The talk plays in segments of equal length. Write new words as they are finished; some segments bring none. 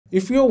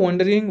If you're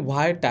wondering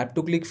why tap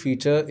to click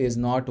feature is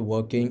not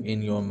working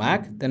in your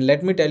Mac, then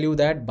let me tell you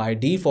that by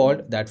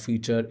default that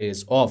feature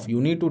is off.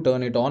 You need to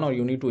turn it on or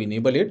you need to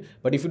enable it.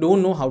 But if you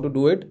don't know how to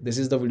do it, this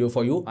is the video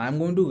for you. I'm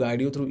going to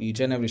guide you through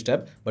each and every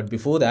step. But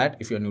before that,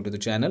 if you're new to the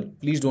channel,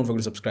 please don't forget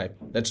to subscribe.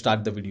 Let's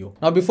start the video.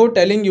 Now, before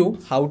telling you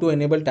how to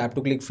enable tap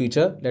to click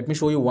feature, let me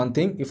show you one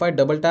thing. If I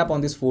double tap on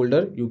this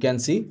folder, you can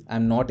see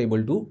I'm not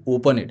able to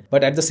open it.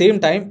 But at the same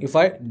time, if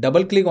I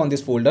double click on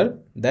this folder,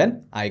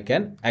 then I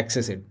can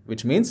access it,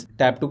 which means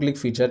tap to click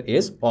feature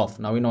is off.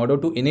 Now, in order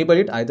to enable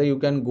it, either you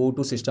can go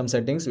to system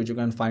settings, which you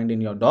can find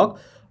in your dock,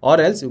 or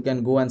else you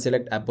can go and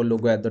select Apple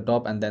logo at the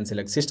top and then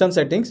select system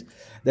settings.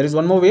 There is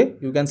one more way.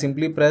 You can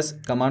simply press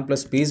command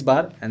plus space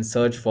bar and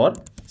search for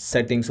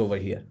settings over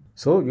here.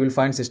 So you will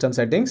find system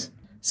settings.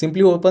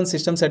 Simply open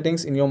system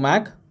settings in your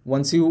Mac.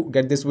 Once you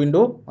get this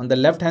window, on the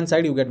left hand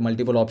side, you get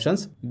multiple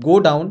options.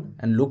 Go down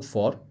and look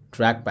for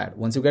trackpad.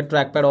 Once you get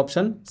trackpad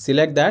option,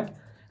 select that,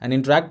 and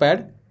in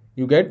trackpad,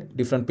 you get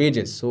different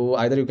pages. So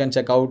either you can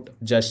check out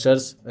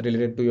gestures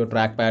related to your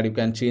trackpad, you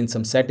can change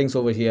some settings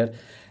over here,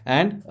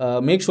 and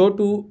make sure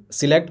to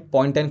select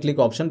point and click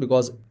option,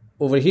 because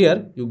over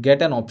here you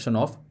get an option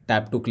of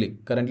tap to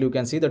click. Currently you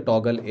can see the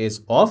toggle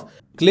is off.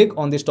 Click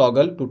on this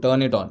toggle to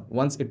turn it on.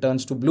 Once it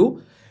turns to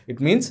blue, it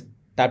means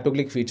tap to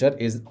click feature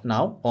is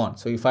now on.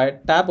 So if I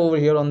tap over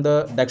here on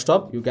the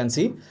desktop, you can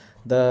see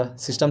the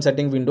system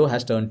setting window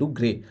has turned to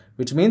gray,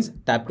 which means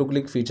tap to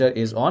click feature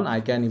is on. I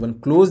can even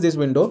close this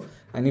window,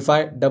 and if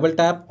I double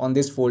tap on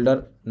this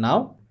folder,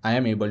 now I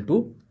am able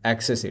to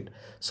access it.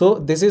 So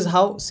this is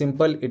how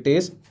simple it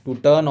is to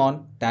turn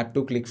on tap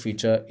to click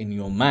feature in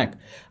your Mac.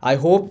 I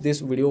hope this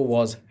video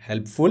was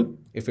helpful.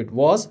 If it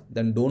was,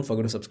 then don't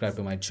forget to subscribe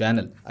to my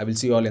channel. I will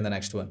see you all in the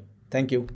next one. Thank you.